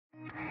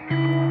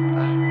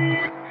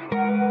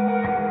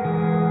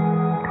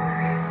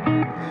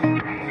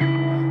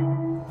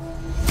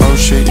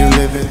shit, you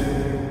living.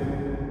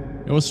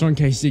 Yo, what's wrong,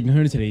 guys? Dignal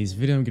here. In today's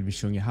video, I'm going to be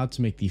showing you how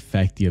to make the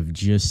effect you have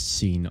just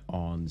seen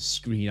on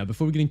screen. Now,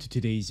 before we get into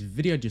today's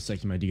video, I'd just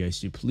like to remind you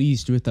guys to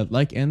please do hit that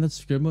like and that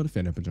subscribe mode if you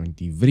end up enjoying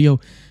the video,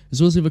 as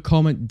well as leave a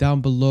comment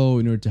down below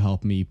in order to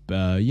help me,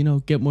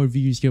 get more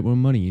views, get more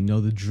money. You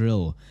know the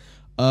drill.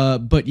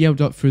 But yeah,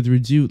 without further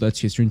ado, let's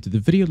get straight into the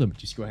video. Let me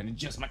just go ahead and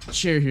adjust my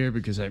chair here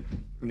because I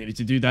needed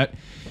to do that.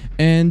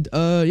 And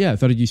yeah, I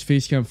thought I'd use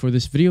Facecam for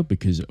this video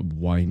because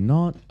why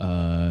not?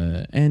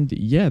 And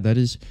yeah, that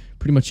is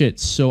pretty much it.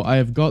 So I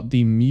have got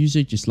the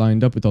music just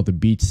lined up with all the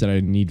beats that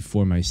I need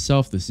for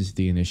myself. This is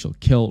the initial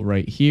kill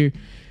right here.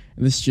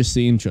 And this is just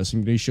the intro. So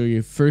I'm going to show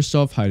you first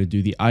off how to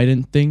do the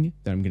ident thing.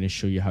 Then I'm going to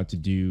show you how to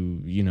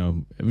do,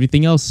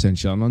 everything else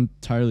essentially. I'm not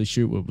entirely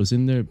sure what was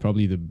in there.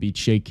 Probably the beat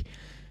shake,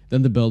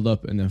 then the build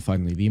up, and then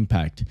finally the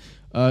impact.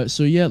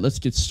 So yeah, let's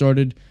get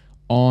started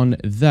on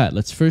that.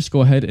 Let's first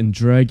go ahead and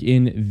drag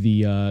in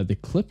the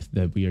clip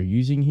that we are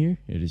using here.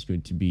 It is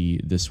going to be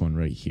this one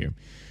right here.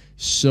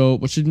 So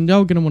what you're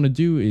now going to want to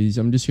do is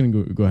I'm just going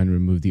to go ahead and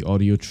remove the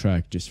audio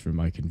track just for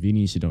my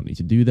convenience. You don't need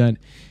to do that.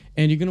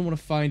 And you're going to want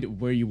to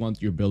find where you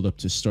want your build up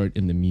to start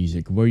in the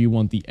music, where you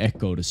want the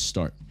echo to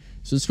start.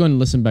 So let's go ahead and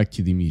listen back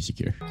to the music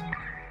here.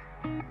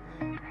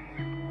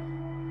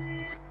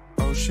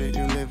 Oh shit,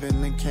 you live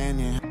in the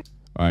canyon.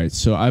 Alright,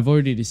 so I've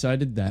already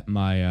decided that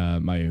my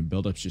my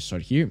build-up should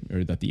start here,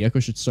 or that the echo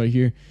should start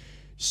here.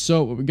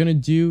 So what we're going to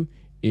do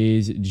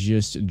is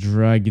just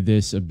drag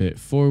this a bit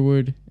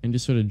forward and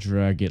just sort of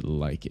drag it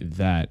like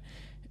that.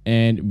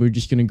 And we're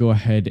just going to go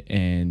ahead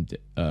and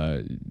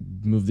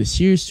move this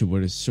here to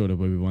where is sort of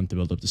where we want the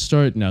build-up to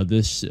start. Now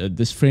this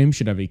frame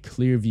should have a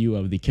clear view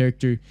of the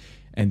character,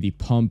 and the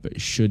pump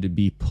should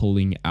be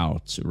pulling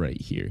out right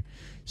here.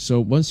 So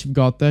once you've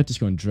got that, just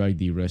go and drag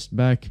the rest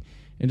back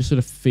and just sort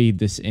of fade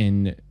this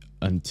in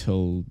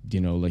until,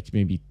 like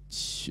maybe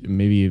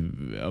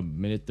a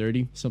minute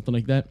 30, something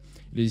like that.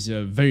 It is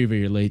very,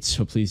 very late,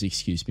 so please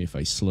excuse me if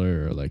I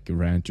slur or like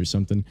rant or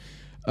something.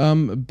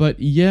 But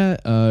yeah,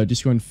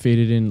 just go and fade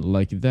it in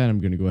like that. I'm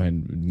going to go ahead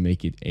and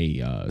make it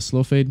a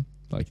slow fade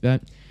like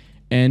that.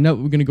 And now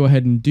what we're going to go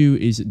ahead and do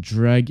is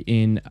drag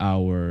in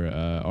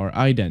our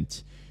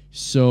ident.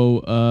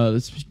 So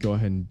let's just go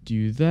ahead and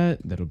do that.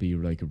 That'll be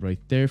like right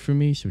there for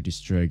me. So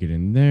just drag it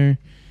in there.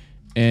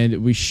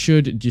 And we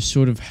should just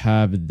sort of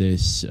have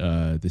this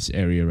this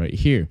area right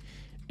here.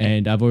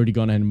 And I've already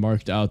gone ahead and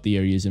marked out the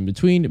areas in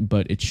between,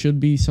 but it should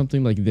be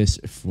something like this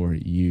for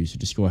you. So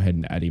just go ahead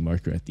and add a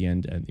marker at the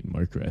end and the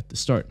marker at the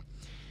start.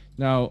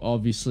 Now,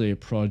 obviously, a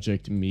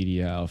project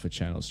media alpha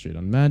channel straight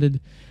unmatted.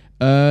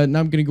 Now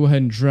I'm going to go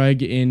ahead and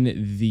drag in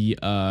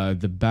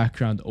the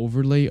background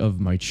overlay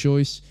of my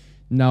choice.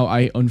 Now,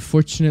 I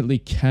unfortunately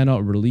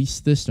cannot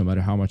release this no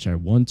matter how much I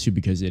want to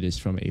because it is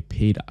from a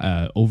paid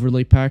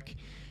overlay pack.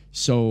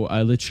 So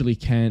I literally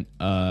can't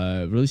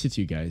release it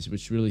to you guys,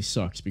 which really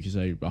sucks because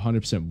I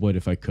 100% would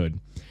if I could.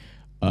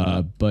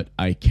 But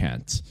I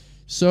can't.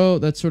 So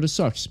that sort of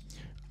sucks.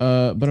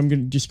 But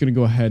I'm just going to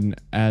go ahead and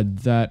add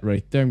that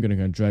right there. I'm going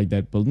to drag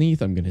that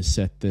beneath. I'm going to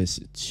set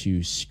this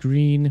to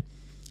screen.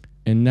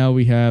 And now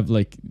we have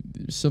like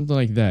something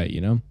like that,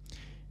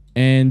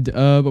 And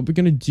what we're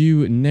going to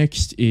do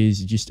next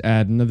is just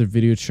add another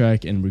video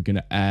track, and we're going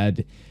to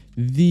add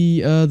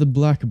the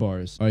black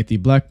bars. All right, the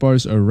black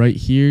bars are right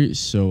here,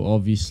 so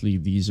obviously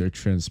these are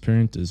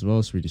transparent as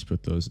well, so we just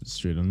put those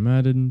straight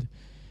unmatted.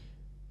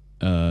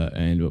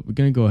 And what we're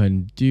gonna go ahead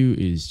and do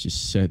is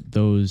just set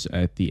those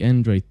at the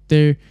end right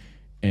there,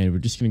 and we're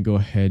just gonna go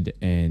ahead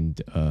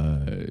and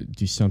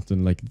do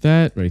something like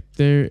that right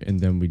there,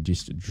 and then we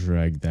just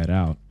drag that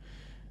out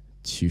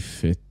to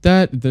fit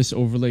that. This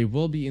overlay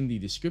will be in the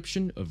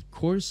description, of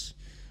course,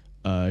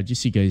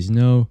 just so you guys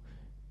know.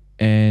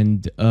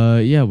 And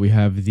yeah, we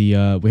have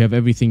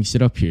everything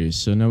set up here.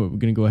 So now what we're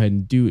gonna go ahead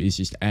and do is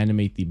just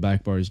animate the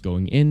black bars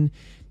going in.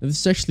 Now this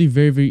is actually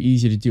very, very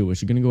easy to do.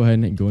 Which you're gonna go ahead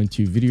and go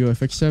into Video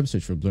Effects tab,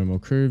 search for Blur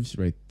Mode Curves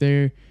right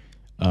there,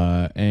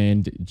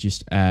 and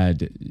just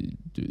add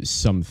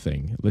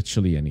something,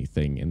 literally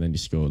anything, and then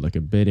just go like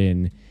a bit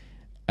in,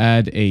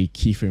 add a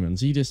keyframe on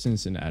Z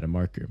distance, and add a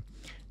marker.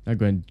 Now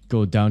go ahead and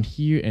go down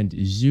here and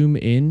zoom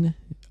in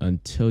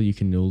until you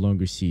can no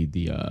longer see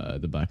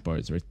the black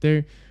bars right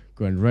there.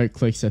 Go ahead and right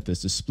click, set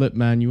this to split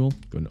manual,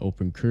 go and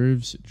open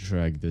curves,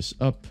 drag this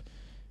up,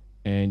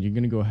 and you're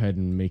going to go ahead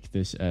and make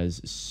this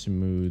as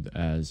smooth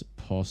as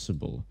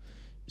possible.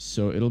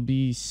 So it'll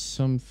be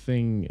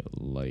something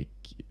like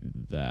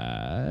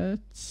that,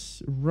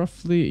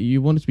 roughly.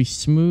 You want it to be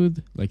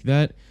smooth like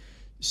that.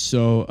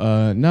 So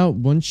now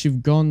once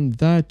you've gone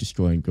that, just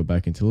go ahead and go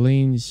back into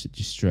lanes,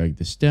 just drag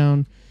this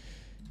down.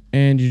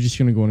 And you're just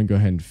going to go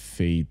ahead and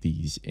fade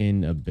these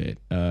in a bit,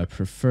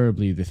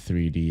 preferably the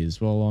 3D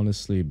as well,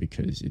 honestly,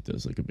 because it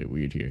does look a bit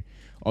weird here.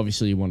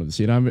 Obviously, you want the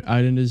same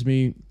ident as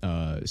me,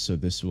 so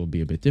this will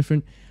be a bit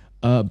different.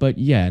 But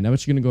yeah, now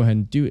what you're going to go ahead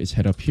and do is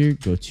head up here,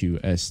 go to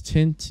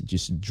S-Tint,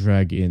 just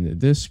drag in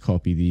this,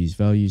 copy these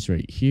values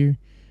right here,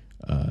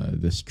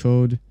 this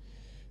code,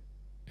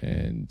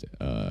 and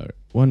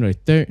one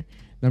right there.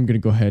 Now I'm going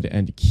to go ahead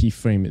and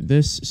keyframe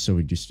this. So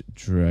we just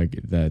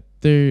drag that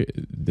there.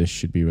 This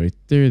should be right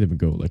there. Then we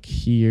go like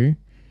here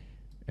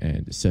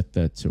and set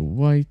that to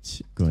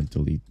white. Go and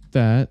delete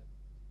that.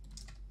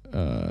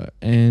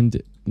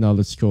 And now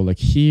let's go like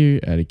here,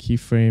 add a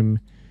keyframe.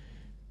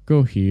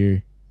 Go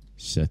here,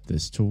 set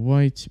this to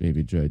white.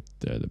 Maybe drag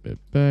that a bit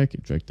back.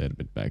 Drag that a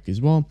bit back as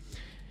well.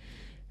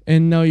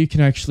 And now you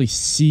can actually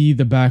see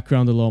the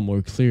background a lot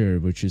more clear,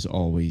 which is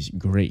always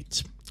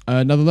great.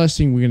 Now the last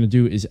thing we're going to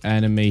do is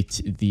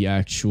animate the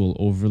actual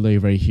overlay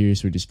right here.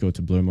 So we just go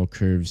to blur mode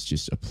curves,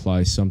 just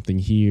apply something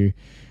here.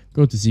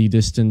 Go to Z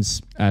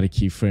distance, add a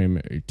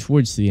keyframe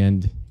towards the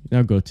end.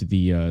 Now go to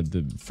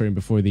the frame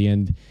before the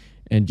end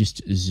and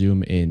just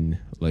zoom in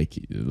like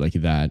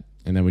that.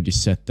 And then we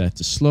just set that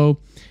to slow.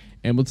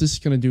 And what this is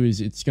going to do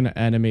is it's going to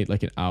animate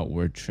like an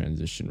outward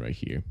transition right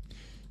here.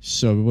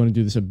 So we want to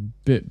do this a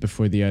bit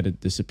before the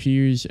ident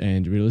disappears,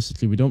 and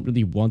realistically we don't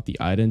really want the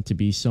ident to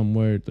be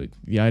somewhere, like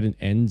the ident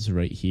ends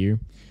right here.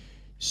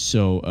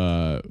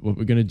 So what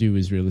we're going to do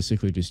is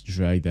realistically just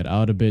drag that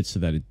out a bit so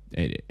that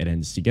it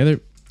ends together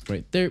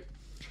right there.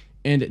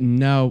 And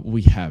now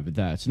we have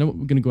that. So now what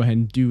we're going to go ahead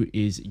and do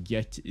is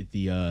get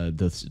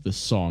the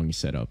song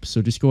set up.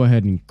 So just go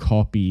ahead and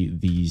copy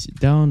these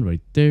down right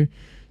there.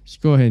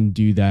 Just go ahead and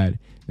do that,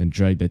 then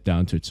drag that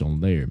down to its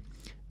own layer.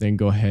 Then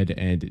go ahead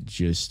and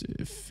just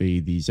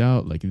fade these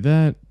out like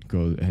that.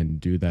 Go ahead and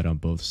do that on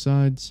both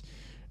sides.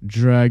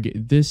 Drag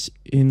this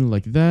in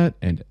like that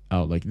and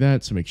out like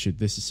that. So make sure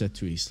this is set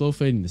to a slow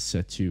fade and this is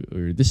set to,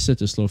 or this is set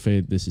to slow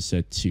fade. This is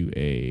set to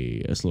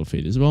a slow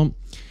fade as well.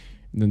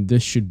 And then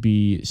this should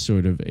be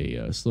sort of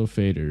a slow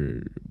fade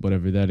or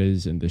whatever that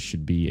is. And this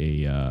should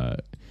be a,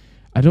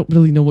 I don't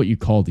really know what you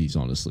call these,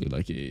 honestly.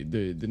 Like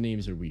the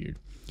names are weird,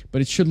 but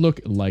it should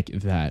look like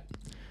that.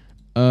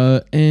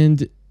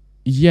 And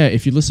yeah,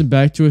 if you listen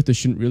back to it, there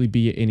shouldn't really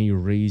be any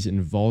raise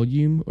in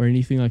volume or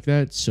anything like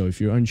that. So if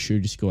you're unsure,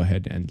 just go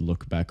ahead and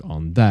look back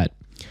on that.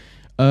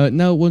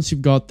 Now, once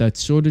you've got that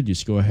sorted,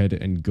 just go ahead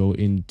and go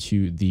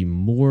into the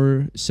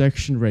more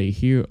section right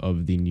here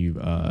of the new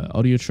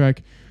audio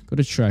track. Go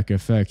to track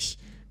effects,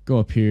 go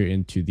up here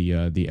into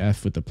the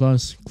F with the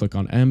plus, click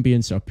on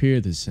ambience up here.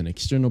 This is an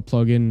external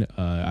plugin.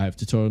 I have a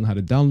tutorial on how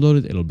to download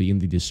it. It'll be in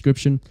the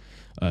description.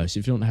 So if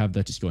you don't have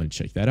that, just go ahead and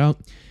check that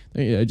out.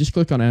 Just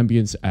click on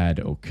ambience, add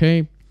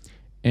OK.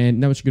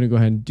 And now what you're going to go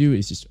ahead and do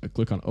is just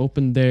click on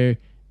open there.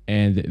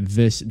 And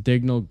this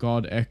Dignal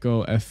God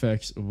Echo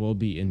FX will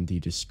be in the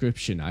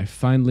description. I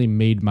finally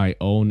made my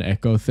own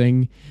echo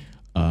thing.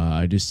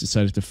 I just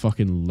decided to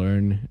fucking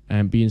learn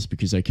ambience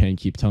because I can't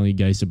keep telling you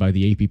guys to buy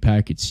the AP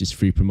pack. It's just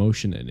free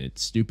promotion and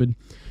it's stupid.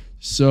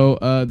 So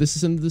this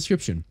is in the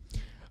description.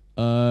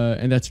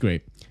 And that's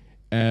great.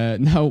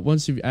 Now,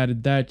 once you've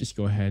added that, just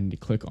go ahead and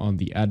click on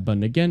the add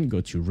button again.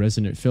 Go to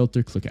resonant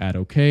filter, click add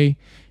OK,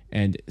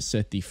 and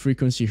set the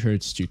frequency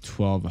hertz to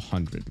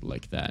 1200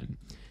 like that.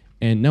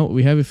 And now what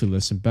we have, if we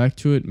listen back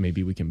to it,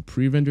 maybe we can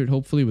pre-render it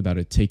hopefully without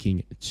it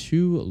taking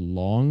too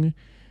long.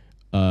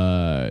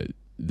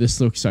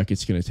 This looks like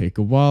it's going to take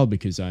a while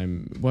because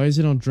why is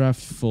it on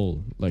draft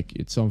full? Like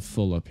it's on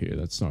full up here.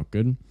 That's not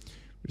good.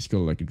 Just go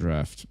like a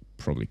draft,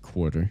 probably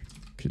quarter,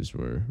 because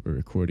we're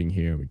recording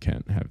here. We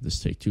can't have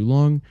this take too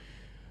long.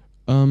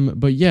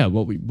 But yeah,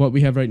 what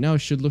we have right now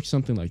should look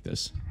something like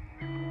this.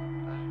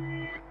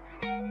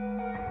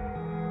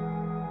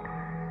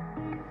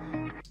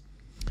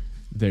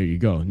 There you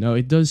go. Now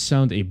it does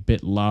sound a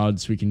bit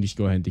loud, so we can just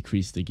go ahead and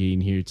decrease the gain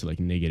here to like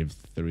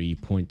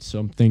 -3 point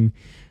something.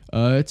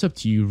 It's up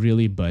to you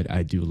really, but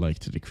I do like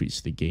to decrease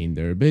the gain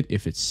there a bit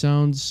if it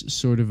sounds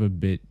sort of a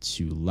bit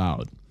too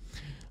loud.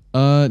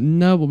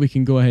 Now what we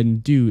can go ahead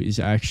and do is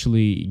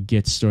actually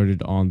get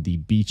started on the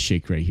beat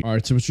shake right here.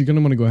 Alright, so what you're going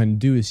to want to go ahead and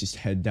do is just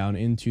head down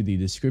into the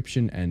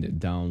description and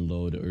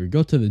download, or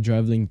go to the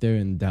drive link there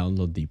and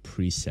download the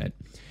preset.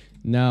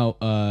 Now,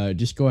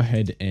 just go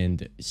ahead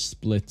and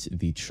split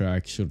the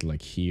track sort of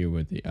like here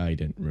where the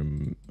ident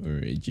room, or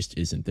it just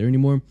isn't there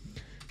anymore.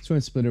 So I'm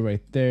going to split it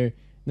right there.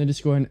 And then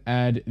just go ahead and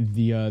add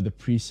the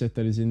preset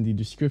that is in the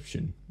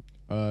description.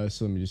 So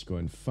let me just go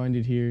ahead and find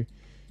it here.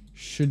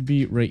 Should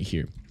be right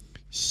here.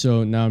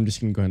 So now I'm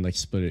just going to go ahead and like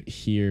split it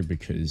here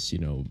because, you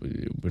know,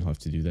 we'll have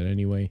to do that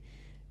anyway.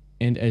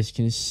 And as you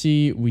can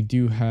see, we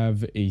do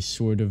have a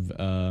sort of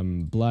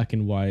black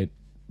and white,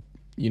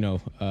 you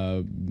know,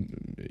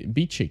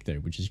 beat shake there,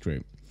 which is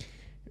great.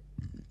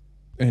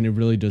 And it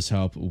really does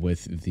help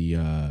with the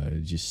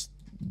just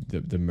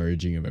the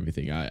merging of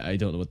everything. I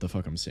don't know what the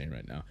fuck I'm saying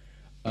right now.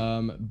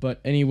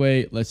 But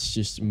anyway, let's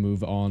just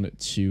move on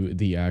to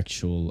the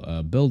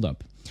actual build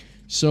up.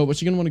 So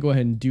what you're going to want to go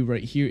ahead and do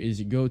right here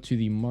is go to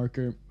the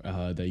marker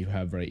that you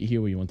have right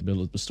here where you want the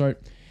build up to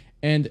start,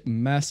 and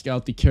mask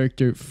out the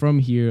character from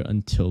here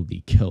until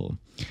the kill.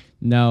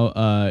 Now,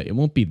 it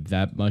won't be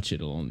that much.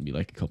 It'll only be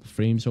like a couple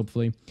frames,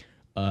 hopefully.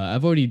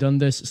 I've already done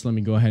this, so let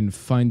me go ahead and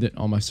find it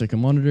on my second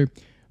monitor.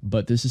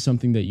 But this is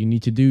something that you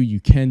need to do. You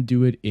can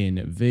do it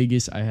in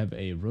Vegas. I have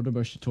a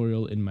rotobrush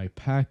tutorial in my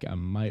pack. I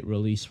might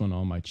release one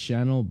on my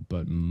channel,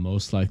 but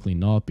most likely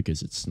not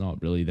because it's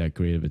not really that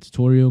great of a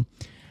tutorial.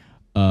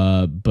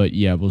 But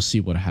yeah, we'll see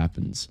what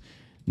happens.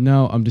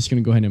 Now I'm just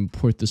gonna go ahead and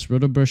import this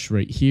roto brush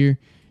right here.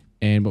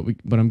 And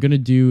what I'm gonna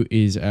do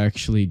is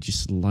actually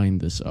just line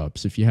this up.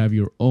 So if you have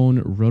your own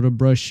roto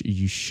brush,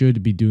 you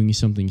should be doing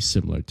something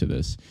similar to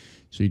this.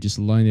 So you just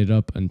line it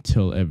up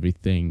until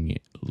everything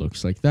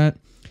looks like that.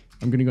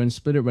 I'm gonna go ahead and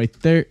split it right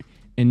there.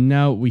 And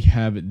now we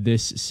have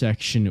this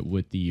section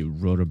with the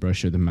roto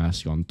brush or the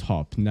mask on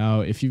top. Now,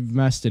 if you've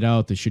masked it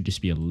out, there should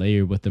just be a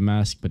layer with the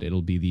mask, but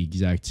it'll be the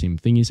exact same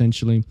thing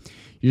essentially.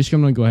 You're just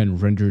gonna go ahead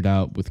and render it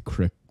out with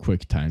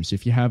QuickTime. So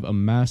if you have a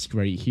mask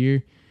right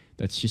here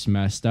that's just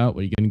masked out,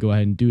 what you're gonna go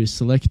ahead and do is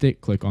select it,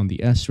 click on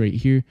the S right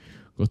here,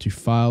 go to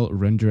File,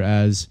 Render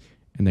As,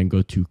 and then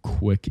go to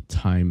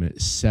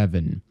QuickTime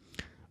 7.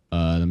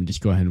 Let me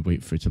just go ahead and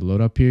wait for it to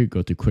load up here.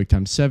 Go to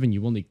QuickTime 7.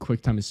 You will need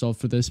QuickTime installed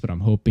for this, but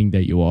I'm hoping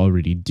that you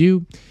already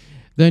do.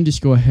 Then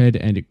just go ahead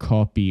and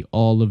copy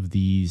all of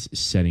these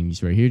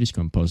settings right here. Just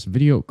go and pause the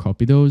video,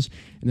 copy those,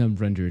 and then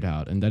render it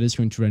out. And that is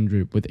going to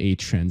render it with a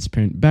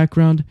transparent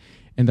background,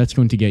 and that's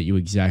going to get you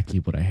exactly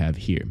what I have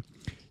here.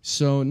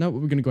 So now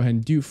what we're going to go ahead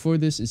and do for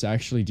this is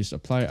actually just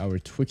apply our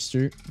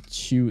Twixtor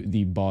to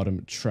the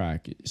bottom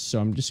track. So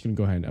I'm just going to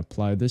go ahead and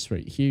apply this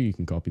right here. You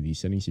can copy these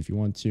settings if you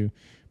want to.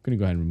 I'm going to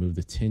go ahead and remove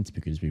the tint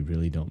because we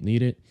really don't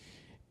need it.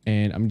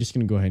 And I'm just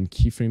going to go ahead and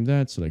keyframe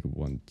that. So like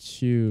 1,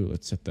 2,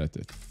 let's set that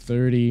to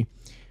 30.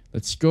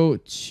 Let's go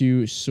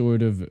to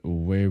sort of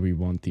where we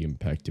want the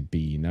impact to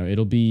be. Now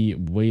it'll be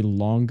way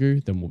longer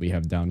than what we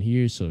have down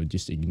here. So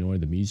just ignore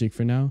the music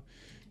for now.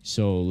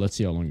 So let's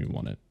see how long we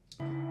want it.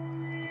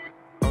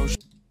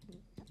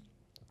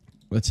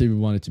 Let's say we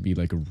want it to be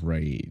like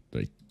right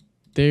like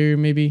there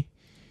maybe.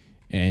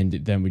 And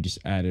then we just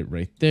add it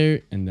right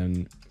there. And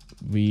then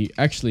we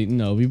actually,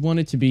 no, we want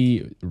it to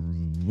be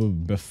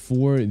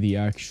before the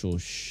actual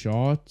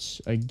shot,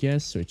 I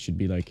guess. So it should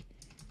be like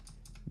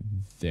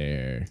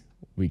there.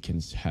 We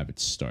can have it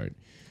start.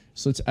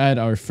 So let's add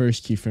our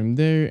first keyframe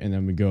there. And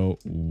then we go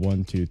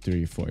 1, 2,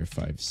 3, 4,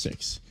 5,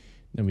 6.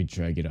 Then we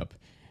drag it up.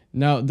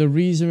 Now, the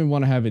reason we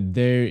want to have it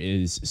there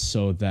is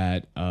so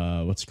that,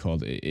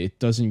 it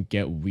doesn't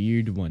get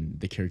weird when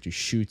the character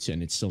shoots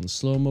and it's still in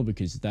slow-mo,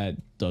 because that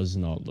does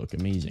not look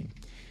amazing.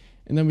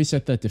 And then we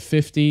set that to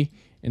 50,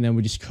 and then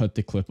we just cut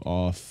the clip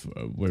off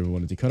where we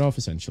wanted to cut off,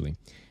 essentially.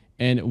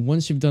 And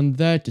once you've done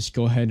that, just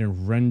go ahead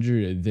and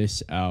render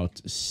this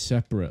out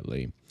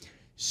separately.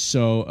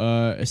 So,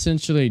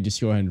 essentially,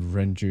 just go ahead and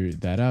render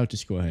that out.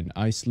 Just go ahead and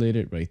isolate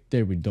it right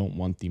there. We don't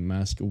want the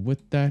mask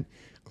with that.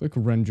 Click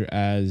render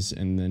as,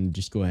 and then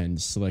just go ahead and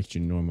select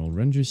your normal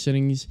render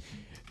settings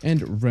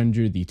and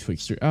render the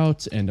Twixtor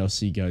out, and I'll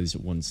see you guys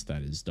once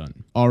that is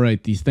done.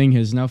 Alright, the thing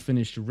has now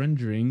finished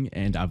rendering,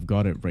 and I've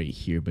got it right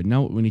here. But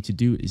now what we need to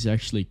do is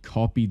actually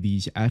copy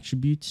these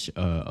attributes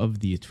of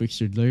the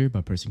Twixtor layer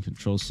by pressing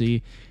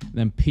Ctrl-C, and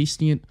then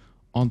pasting it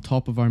on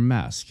top of our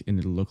mask, and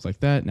it'll look like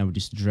that. Now we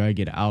just drag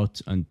it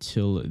out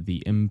until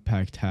the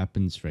impact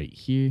happens right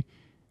here.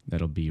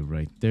 That'll be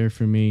right there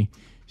for me.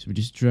 So we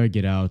just drag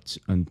it out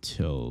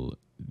until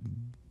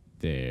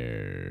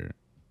there.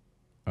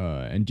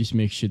 And just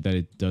make sure that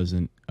it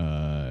doesn't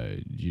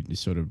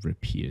sort of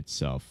repeat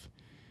itself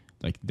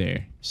like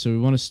there. So we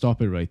want to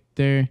stop it right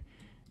there,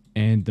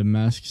 and the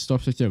mask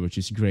stops right there, which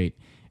is great.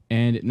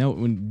 And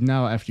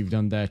now after you've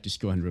done that, just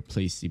go ahead and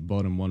replace the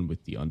bottom one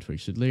with the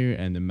untwixted layer,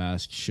 and the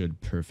mask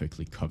should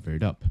perfectly cover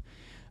it up.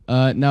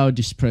 Now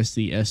just press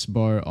the S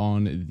bar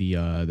on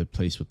the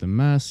place with the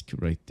mask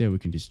right there. We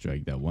can just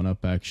drag that one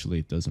up. Actually,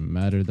 it doesn't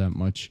matter that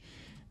much,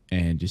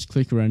 and just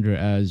click render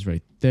as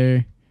right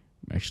there.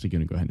 I'm actually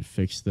going to go ahead and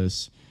fix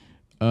this.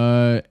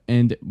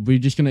 And we're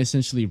just going to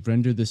essentially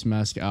render this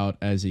mask out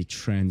as a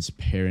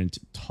transparent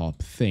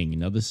top thing.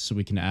 Now this is so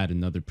we can add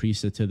another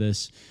preset to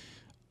this.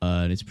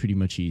 And it's pretty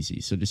much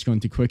easy. So just go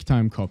into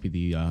QuickTime, copy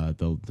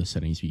the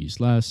settings we used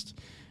last,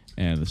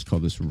 and let's call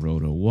this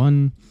Roto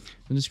 1.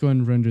 And just go ahead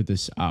and render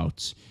this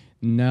out.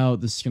 Now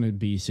this is going to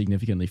be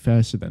significantly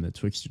faster than the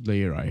Twixtor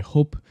layer, I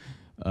hope,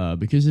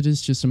 because it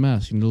is just a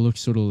mask and it looks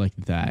sort of like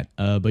that.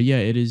 But yeah,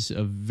 it is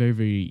a very,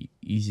 very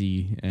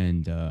easy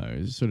and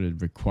sort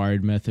of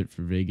required method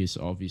for Vegas.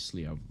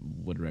 Obviously, I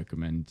would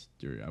recommend,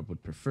 or I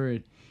would prefer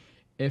it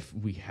if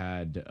we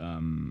had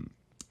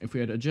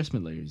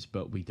adjustment layers,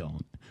 but we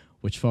don't,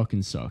 which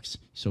fucking sucks.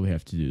 So we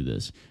have to do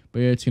this. But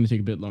yeah, it's going to take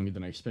a bit longer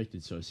than I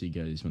expected, so I'll see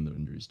you guys when the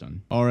render is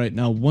done. Alright,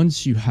 now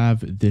once you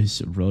have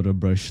this roto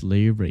brush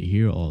layer right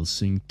here all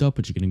synced up,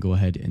 what you're going to go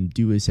ahead and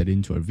do is head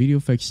into our video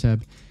effects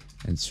tab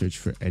and search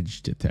for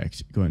edge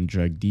detect. Go ahead and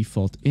drag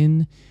default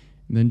in,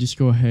 and then just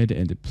go ahead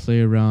and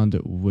play around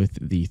with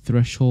the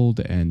threshold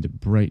and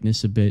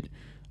brightness a bit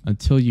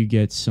until you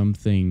get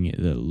something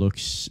that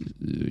looks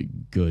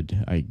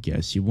good, I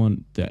guess. You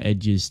want the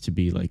edges to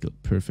be like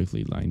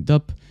perfectly lined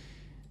up,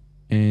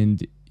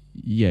 and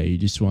yeah, you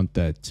just want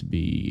that to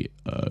be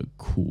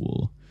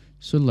cool.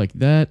 So like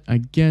that, I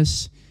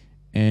guess.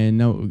 And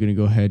now what we're going to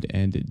go ahead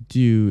and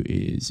do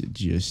is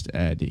just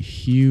add a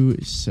hue,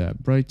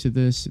 set bright to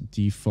this,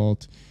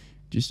 default.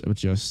 Just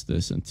adjust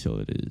this until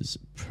it is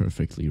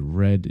perfectly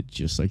red,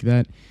 just like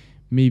that.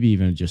 maybe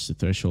even adjust the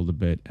threshold a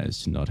bit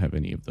as to not have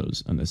any of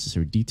those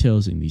unnecessary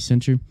details in the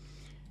center.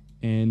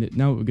 And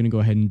now what we're going to go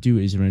ahead and do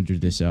is render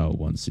this out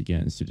once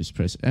again. So just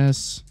press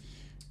S,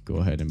 go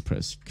ahead and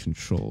press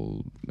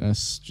Control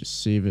S,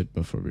 just save it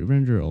before we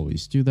render.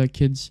 Always do that,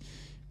 kids.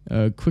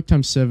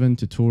 QuickTime 7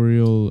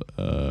 tutorial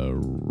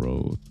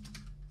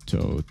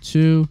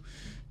roto2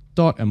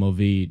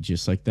 .mov,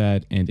 just like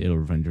that, and it'll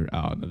render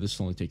out. Now this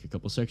will only take a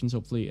couple seconds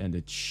hopefully, and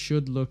it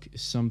should look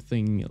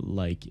something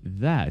like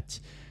that.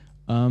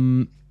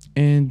 And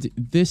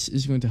this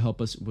is going to help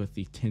us with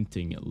the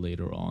tinting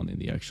later on in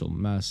the actual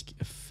mask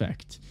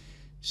effect.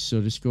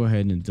 So just go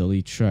ahead and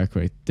delete track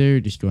right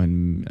there. Just go ahead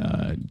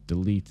and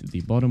delete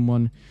the bottom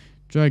one,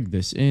 drag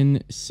this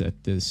in,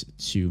 set this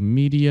to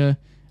media,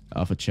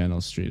 alpha channel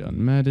straight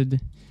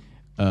unmatted.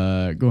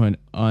 Go ahead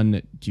and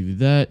undo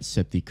that,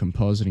 set the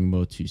compositing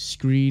mode to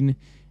screen,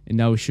 and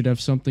now we should have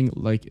something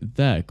like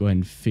that. Go ahead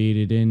and fade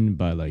it in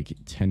by like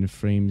 10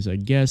 frames, I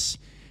guess.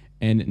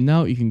 And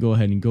now you can go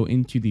ahead and go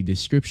into the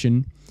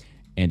description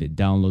and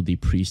download the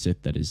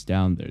preset that is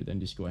down there. Then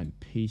just go ahead and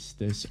paste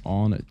this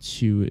on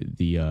to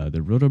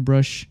the roto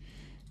brush,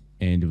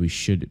 and we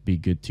should be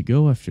good to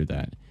go after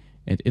that.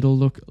 And it'll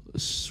look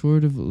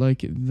sort of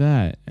like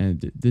that,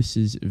 and this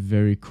is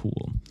very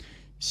cool.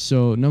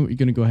 So now what you're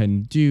going to go ahead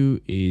and do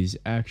is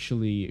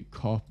actually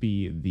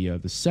copy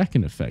the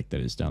second effect that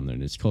is down there,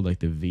 and it's called like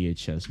the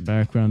VHS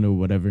background or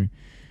whatever.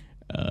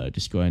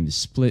 Just go ahead and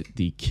split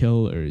the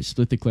kill, or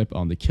split the clip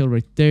on the kill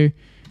right there.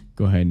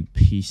 Go ahead and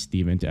paste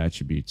the event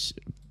attributes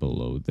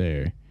below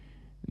there.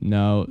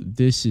 Now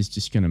this is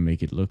just going to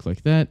make it look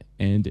like that,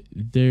 and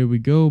there we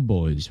go,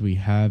 boys. We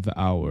have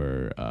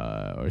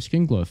our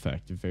skin glow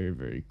effect. Very,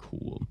 very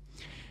cool.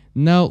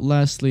 Now,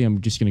 lastly,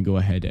 I'm just going to go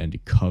ahead and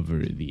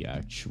cover the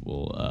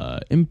actual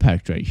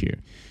impact right here.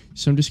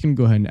 So I'm just going to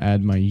go ahead and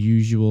add my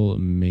usual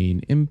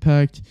main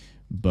impact,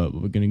 but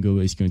what we're going to go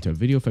is go into our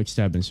video effects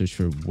tab and search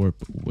for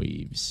warp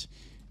waves.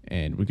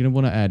 And we're going to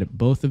want to add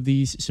both of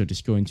these. So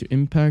just go into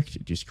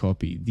impact, just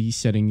copy these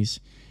settings,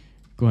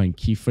 go ahead and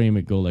keyframe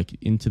it, go like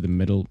into the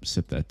middle,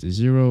 set that to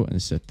 0,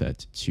 and set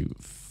that to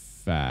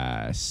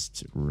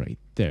fast right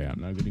there.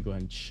 I'm now going to go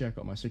ahead and check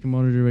out my second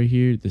monitor right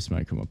here. This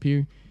might come up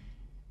here.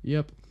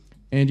 Yep.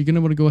 And you're going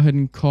to want to go ahead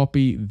and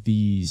copy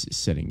these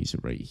settings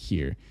right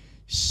here.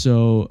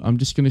 So I'm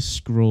just going to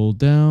scroll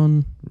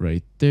down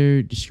right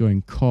there. Just go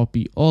and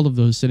copy all of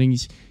those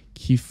settings.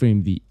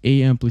 Keyframe the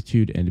A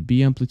amplitude and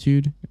B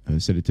amplitude.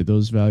 Set it to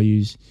those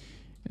values.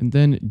 And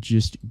then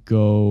just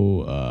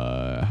go,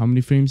 how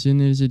many frames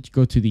in is it?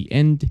 Go to the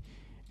end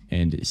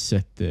and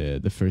set the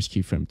first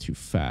keyframe to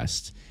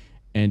fast.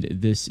 And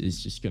this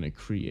is just going to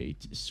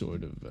create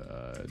sort of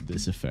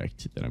this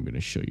effect that I'm going to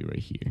show you right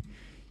here.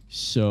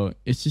 So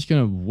it's just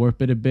going to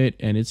warp it a bit,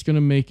 and it's going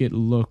to make it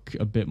look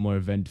a bit more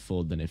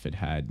eventful than if it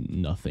had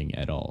nothing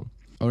at all.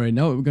 Alright,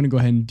 now what we're going to go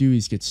ahead and do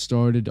is get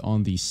started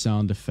on the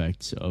sound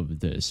effects of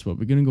this. What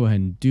we're going to go ahead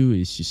and do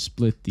is just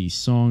split the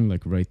song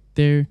like right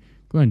there.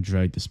 Go ahead and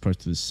drag this part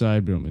to the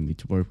side. We don't really need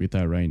to work with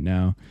that right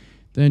now.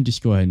 Then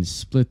just go ahead and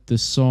split the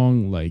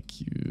song like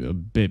a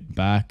bit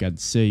back. I'd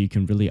say you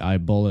can really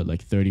eyeball it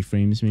like 30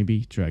 frames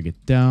maybe. Drag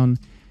it down,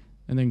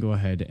 and then go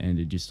ahead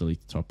and just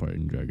delete the top part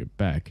and drag it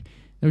back.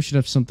 Now we should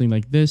have something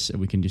like this, and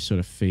we can just sort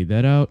of fade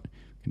that out.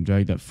 We can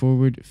drag that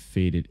forward,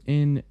 fade it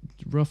in,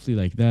 roughly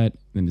like that.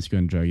 Then just go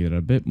and drag it out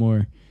a bit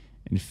more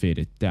and fade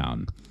it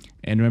down.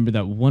 And remember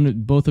that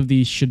both of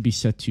these should be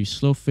set to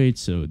slow fade,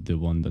 so the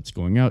one that's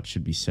going out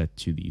should be set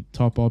to the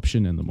top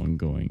option, and the one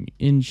going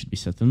in should be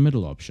set to the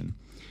middle option.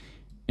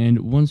 And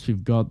once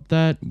we've got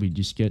that, we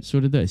just get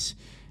sort of this.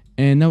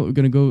 And now what we're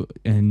going to go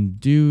and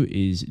do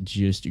is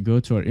just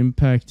go to our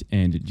impact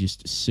and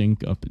just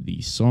sync up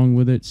the song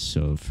with it.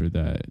 So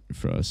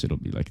for us, it'll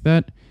be like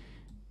that.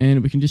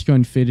 And we can just go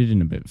and fade it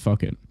in a bit.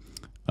 Fuck it.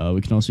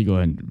 We can also go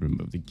ahead and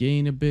remove the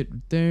gain a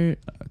bit there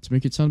to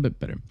make it sound a bit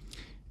better.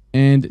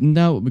 And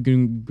now what we're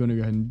going to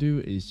go ahead and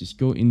do is just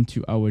go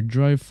into our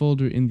drive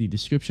folder in the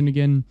description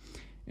again,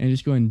 and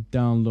just go and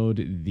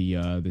download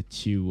the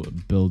two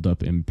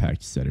build-up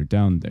impacts that are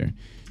down there.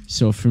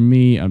 So for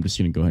me, I'm just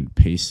going to go ahead and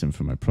paste them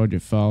from my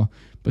project file,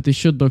 but they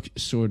should look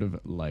sort of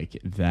like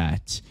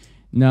that.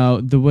 Now,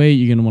 the way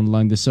you're going to want to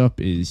line this up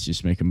is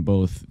just make them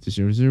both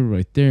 0, 0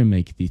 right there,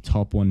 make the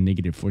top one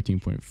negative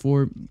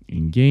 14.4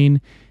 in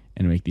gain,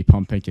 and make the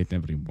pump pancake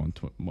negative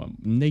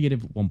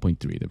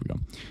 1.3. There we go.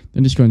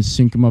 Then just go and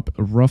sync them up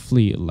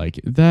roughly like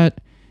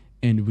that,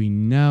 and we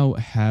now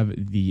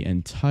have the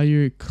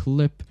entire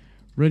clip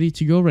ready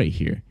to go right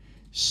here.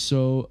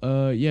 So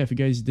yeah, if you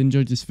guys did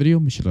enjoy this video,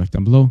 make sure to like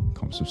down below,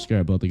 comment,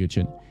 subscribe, all the good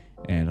shit,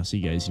 and I'll see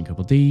you guys in a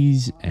couple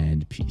days,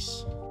 and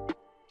peace.